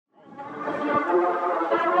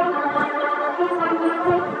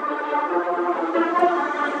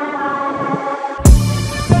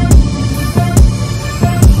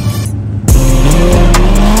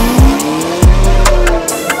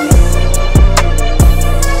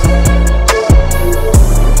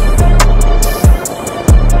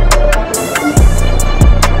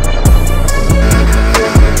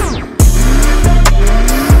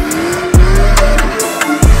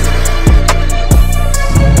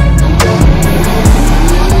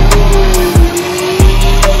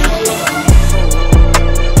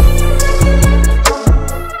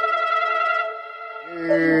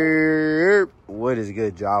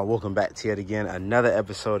y'all? Welcome back to yet again another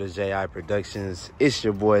episode of JI Productions. It's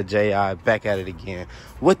your boy JI back at it again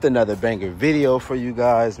with another banger video for you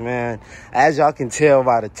guys, man. As y'all can tell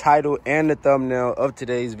by the title and the thumbnail of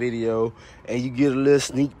today's video, and you get a little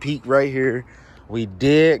sneak peek right here, we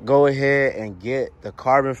did go ahead and get the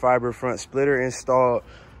carbon fiber front splitter installed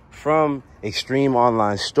from Extreme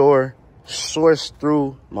Online Store, sourced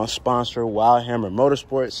through my sponsor Wild Hammer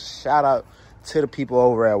Motorsports. Shout out to the people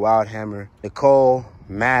over at Wild Hammer. Nicole,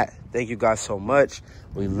 Matt, thank you guys so much.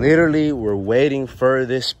 We literally were waiting for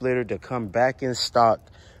this splitter to come back in stock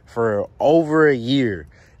for over a year.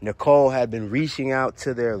 Nicole had been reaching out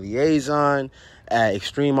to their liaison at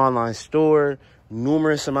Extreme Online Store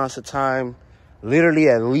numerous amounts of time. Literally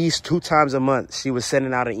at least 2 times a month, she was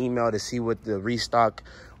sending out an email to see what the restock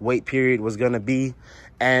wait period was going to be.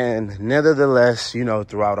 And nevertheless, you know,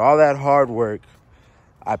 throughout all that hard work,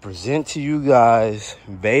 I present to you guys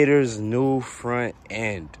Vader's new front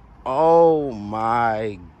end. Oh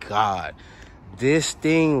my God. This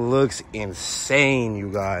thing looks insane,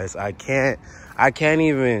 you guys. I can't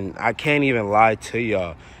even lie to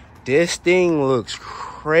y'all. This thing looks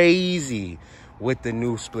crazy with the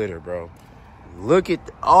new splitter, bro. Look at,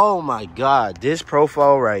 oh my God, this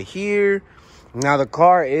profile right here. Now the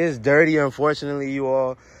car is dirty, unfortunately, you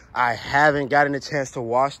all. I haven't gotten a chance to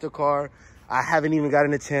wash the car. I haven't even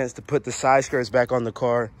gotten a chance to put the side skirts back on the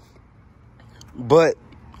car. But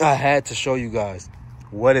I had to show you guys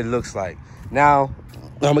what it looks like. Now,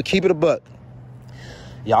 I'm going to keep it a buck.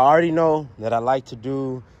 Y'all already know that I like to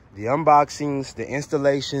do the unboxings, the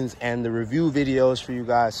installations, and the review videos for you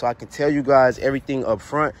guys, so I can tell you guys everything up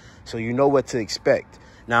front so you know what to expect.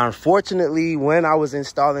 Now, unfortunately, when I was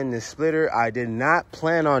installing this splitter, I did not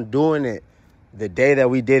plan on doing it the day that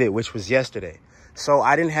we did it, which was yesterday. So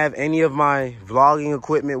I didn't have any of my vlogging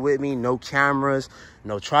equipment with me, no cameras,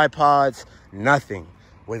 no tripods, nothing.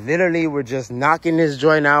 We literally were just knocking this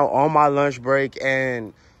joint out on my lunch break,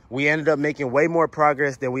 and we ended up making way more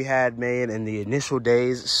progress than we had made in the initial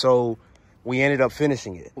days. So we ended up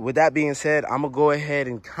finishing it. With that being said, I'm gonna go ahead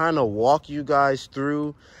and kind of walk you guys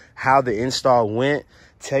through how the install went,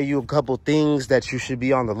 tell you a couple things that you should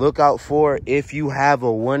be on the lookout for if you have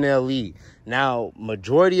a 1LE. Now,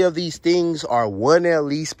 majority of these things are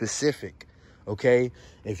 1LE specific, okay?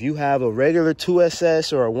 If you have a regular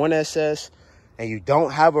 2SS or a 1SS and you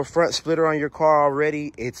don't have a front splitter on your car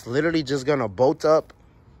already, it's literally just gonna bolt up.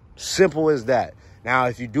 Simple as that. Now,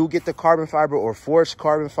 if you do get the carbon fiber or forced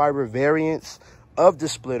carbon fiber variants of the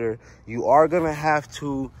splitter, you are gonna have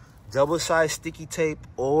to double-sided sticky tape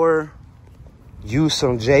or use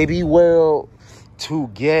some JIWILD to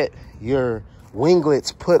get your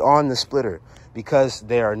winglets put on the splitter, because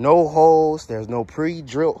there are no holes, there's no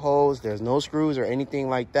pre-drilled holes, there's no screws or anything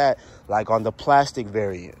like that, like on the plastic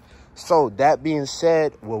variant. So that being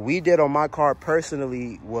said, what we did on my car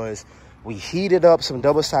personally was we heated up some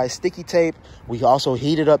double-sided sticky tape. We also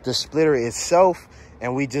heated up the splitter itself,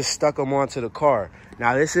 and we just stuck them onto the car.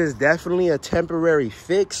 Now, this is definitely a temporary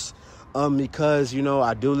fix, because, you know,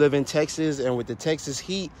 I do live in Texas, and with the Texas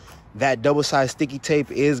heat, that double-sided sticky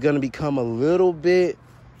tape is going to become a little bit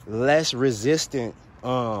less resistant,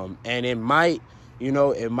 and it might, you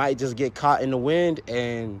know, it might just get caught in the wind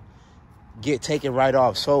and get taken right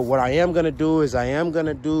off. So what I am going to do is I am going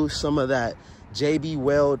to do some of that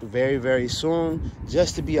JIWILD very, very soon,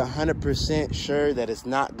 just to be 100% sure that it's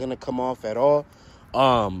not going to come off at all.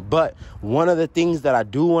 But one of the things that I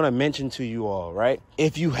do want to mention to you all, right,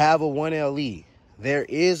 if you have a 1LE, there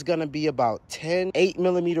is going to be about 10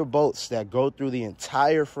 8mm bolts that go through the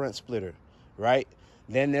entire front splitter, right?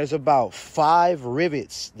 Then there's about 5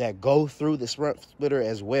 rivets that go through the front splitter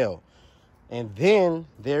as well. And then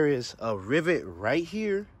there is a rivet right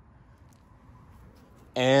here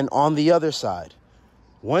and on the other side.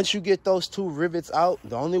 Once you get those 2 rivets out,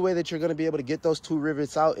 the only way that you're going to be able to get those 2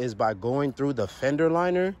 rivets out is by going through the fender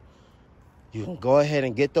liner. You can go ahead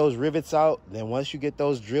and get those rivets out. Then once you get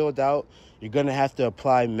those drilled out, you're going to have to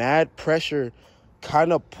apply mad pressure,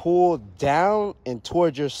 kind of pull down and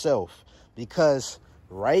towards yourself, because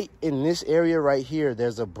right in this area right here,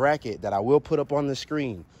 there's a bracket that I will put up on the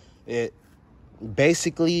screen. It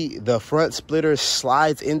basically, the front splitter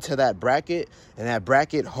slides into that bracket, and that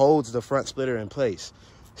bracket holds the front splitter in place.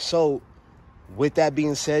 So with that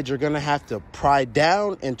being said, you're going to have to pry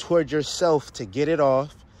down and toward yourself to get it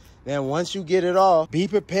off. Then once you get it off, be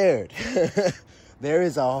prepared. There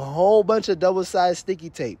is a whole bunch of double-sided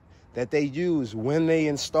sticky tape that they use when they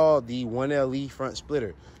install the 1LE front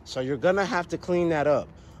splitter. So you're going to have to clean that up.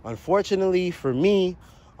 Unfortunately for me,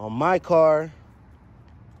 on my car,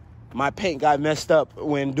 my paint got messed up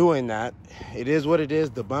when doing that. It is what it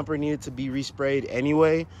is. The bumper needed to be resprayed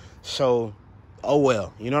anyway. So, oh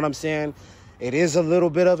well. You know what I'm saying? It is a little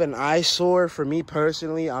bit of an eyesore for me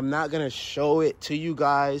personally. I'm not going to show it to you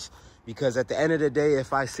guys because at the end of the day,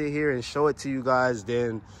 if I sit here and show it to you guys,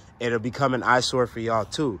 then it'll become an eyesore for y'all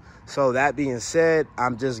too. So that being said,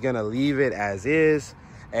 I'm just going to leave it as is.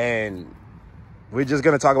 And we're just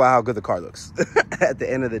going to talk about how good the car looks at the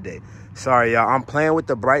end of the day. Sorry, y'all. I'm playing with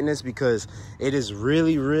the brightness because it is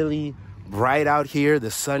really, really bright out here.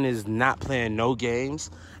 The sun is not playing no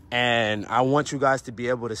games. And I want you guys to be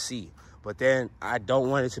able to see. But then I don't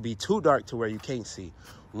want it to be too dark to where you can't see.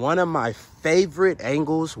 One of my favorite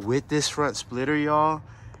angles with this front splitter, y'all,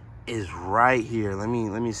 is right here. Let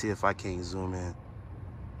me see if I can zoom in.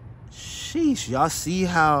 Sheesh, y'all see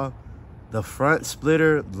how the front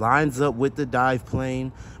splitter lines up with the dive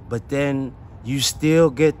plane, but then you still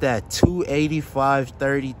get that 285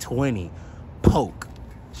 30 20 poke.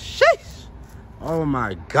 Sheesh. Oh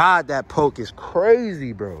my God, that poke is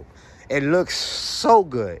crazy, bro. It looks so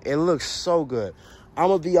good. It looks so good. I'm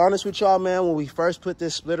gonna be honest with y'all, man. When we first put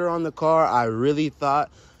this splitter on the car, I really thought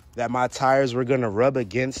that my tires were gonna rub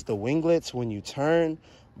against the winglets when you turn,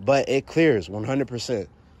 but it clears 100%,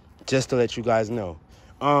 just to let you guys know.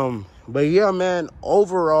 But yeah, man,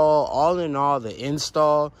 overall, all in all, the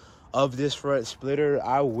install of this front splitter,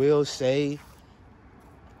 I will say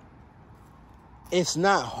it's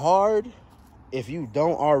not hard if you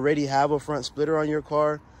don't already have a front splitter on your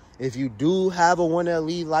car. If you do have a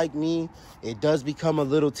 1LE like me, it does become a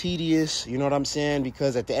little tedious, you know what I'm saying?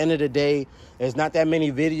 Because at the end of the day, there's not that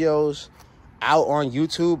many videos out on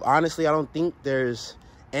YouTube. Honestly, I don't think there's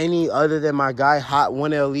any other than my guy Hot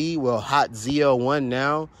 1LE, well, Hot ZL1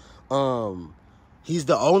 now. He's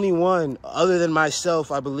the only one other than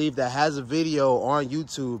myself, I believe, that has a video on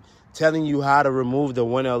YouTube telling you how to remove the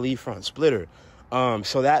 1LE front splitter.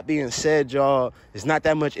 So that being said, y'all, it's not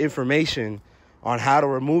that much information on how to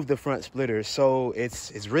remove the front splitter. So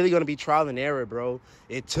it's really going to be trial and error, bro.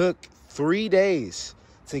 It took 3 days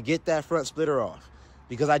to get that front splitter off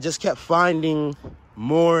because I just kept finding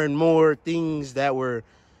more and more things that were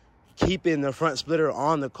keeping the front splitter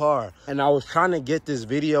on the car. And I was trying to get this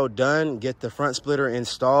video done, get the front splitter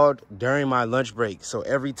installed during my lunch break. So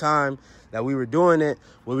every time that we were doing it,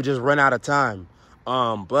 we would just run out of time.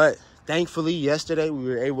 But thankfully, yesterday, we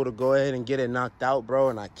were able to go ahead and get it knocked out, bro.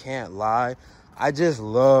 And I can't lie, I just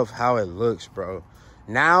love how it looks, bro.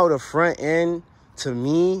 Now the front end, to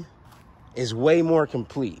me, is way more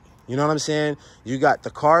complete. You know what I'm saying? You got the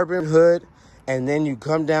carbon hood, and then you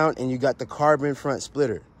come down and you got the carbon front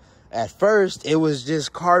splitter. At first, it was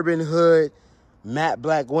just carbon hood, matte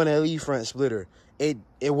black 1LE front splitter. It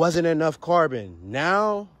wasn't enough carbon.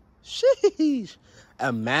 Now, sheesh.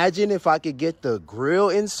 Imagine if I could get the grill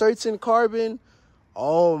inserts in carbon.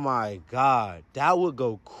 Oh my God, that would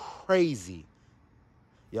go crazy.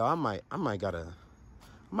 Yo, I might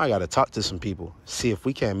gotta talk to some people, see if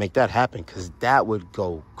we can't make that happen, because that would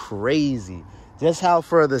go crazy. Just how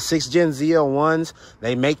for the 6th Gen ZL1s,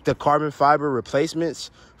 they make the carbon fiber replacements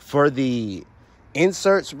for the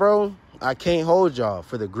inserts, bro. I can't hold y'all.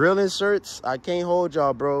 For the grill inserts, I can't hold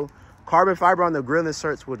y'all, bro. Carbon fiber on the grill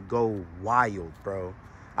inserts would go wild, bro.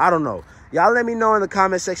 I don't know. Y'all let me know in the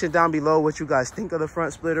comment section down below what you guys think of the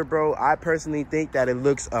front splitter, bro. I personally think that it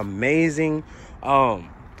looks amazing.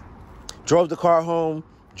 Drove the car home,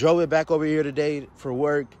 drove it back over here today for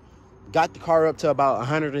work. Got the car up to about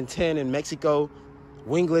 110 in Mexico.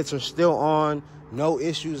 Winglets are still on, no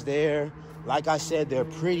issues there. Like I said, they're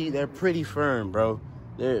pretty firm, bro.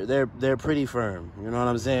 They're pretty firm. You know what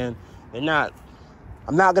I'm saying? They're not.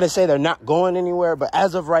 I'm not gonna say they're not going anywhere, but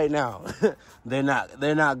as of right now, they're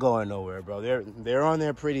not going nowhere, bro. They're on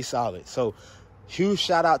there pretty solid. So huge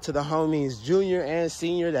shout out to the homies Junior and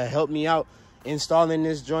Senior that helped me out installing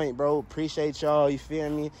this joint, bro. Appreciate y'all, you feel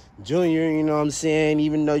me? Junior, you know what I'm saying?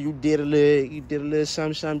 Even though you did a little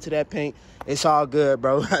something to that paint, it's all good,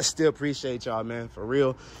 bro. I still appreciate y'all, man, for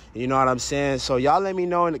real. You know what I'm saying? So y'all let me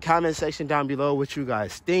know in the comment section down below what you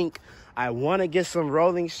guys think. I want to get some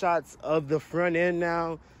rolling shots of the front end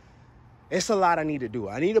now. It's a lot I need to do.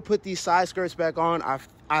 I need to put these side skirts back on.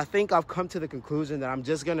 I think I've come to the conclusion that I'm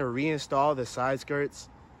just going to reinstall the side skirts.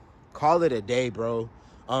 Call it a day, bro.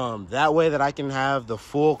 That way that I can have the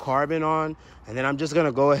full carbon on. And then I'm just going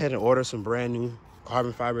to go ahead and order some brand new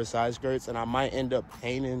carbon fiber side skirts. And I might end up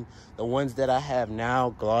painting the ones that I have now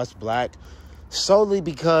gloss black. Solely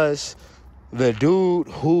because the dude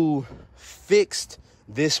who fixed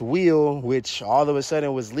this wheel, which all of a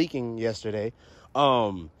sudden was leaking yesterday,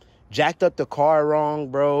 jacked up the car wrong,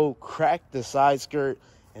 bro, cracked the side skirt,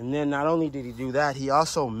 And then not only did he do that, he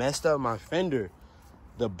also messed up my fender.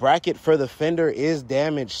 The bracket for the fender is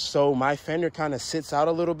damaged, so my fender kind of sits out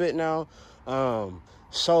a little bit now.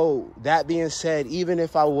 So that being said, even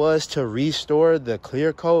if I was to restore the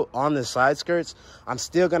clear coat on the side skirts, I'm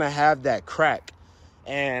still gonna have that crack,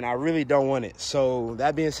 and I really don't want it. So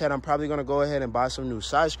that being said, I'm probably gonna go ahead and buy some new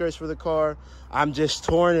side skirts for the car. I'm just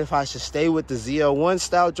torn if I should stay with the ZL1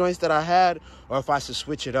 style joints that I had, or if I should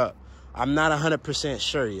switch it up. I'm not 100%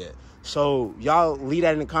 sure yet. So y'all leave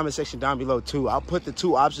that in the comment section down below too. I'll put the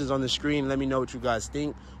 2 options on the screen. Let me know what you guys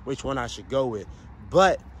think, which one I should go with.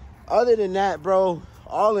 But other than that, bro,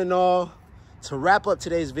 all in all, to wrap up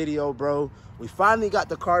today's video, bro, we finally got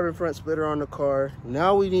the carbon front splitter on the car.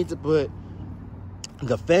 Now we need to put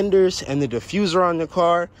the fenders and the diffuser on the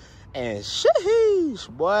car. And sheesh,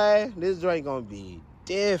 boy, this joint gonna be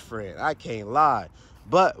different. I can't lie.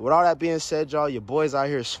 But with all that being said, y'all, your boy's out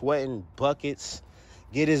here sweating buckets.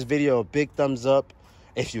 Give this video a big thumbs up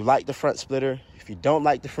if you like the front splitter. If you don't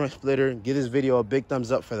like the front splitter, give this video a big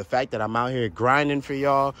thumbs up for the fact that I'm out here grinding for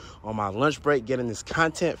y'all on my lunch break, getting this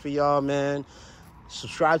content for y'all, man.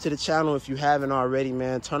 Subscribe to the channel if you haven't already,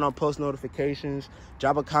 man. Turn on post notifications.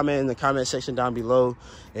 Drop a comment in the comment section down below.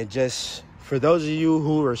 And just for those of you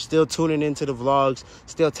who are still tuning into the vlogs,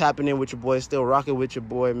 still tapping in with your boy, still rocking with your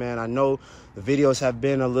boy, man, I know the videos have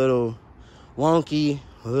been a little wonky,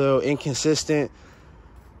 a little inconsistent.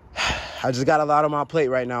 I just got a lot on my plate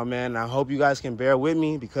right now, man. I hope you guys can bear with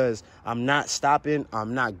me because I'm not stopping.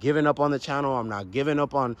 I'm not giving up on the channel. I'm not giving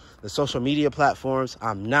up on the social media platforms.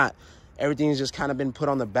 I'm not. Everything's just kind of been put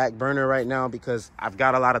on the back burner right now because I've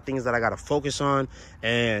got a lot of things that I got to focus on.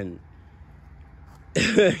 And,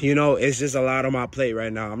 you know, it's just a lot on my plate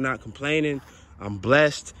right now. I'm not complaining. I'm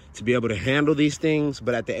blessed to be able to handle these things.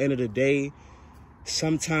 But at the end of the day,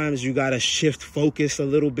 sometimes you got to shift focus a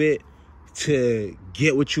little bit to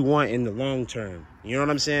get what you want in the long term. You know what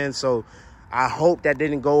I'm saying? So I hope that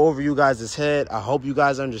didn't go over you guys' head. I hope you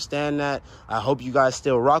guys understand that. I hope you guys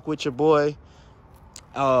still rock with your boy.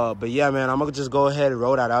 But yeah, man, I'm gonna just go ahead and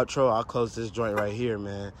roll that outro. I'll close this joint right here,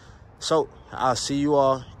 man. So I'll see you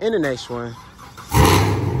all in the next one.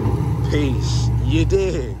 Peace. You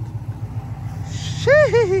dig?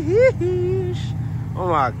 Sheesh. Oh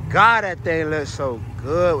my God, that thing looks so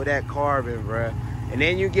good with that carbon, bruh. And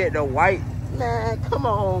then you get the white, man, come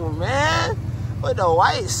on, man. With the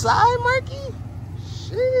white side marking?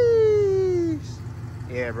 Jeez.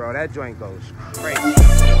 Yeah, bro, that joint goes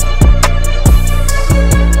crazy.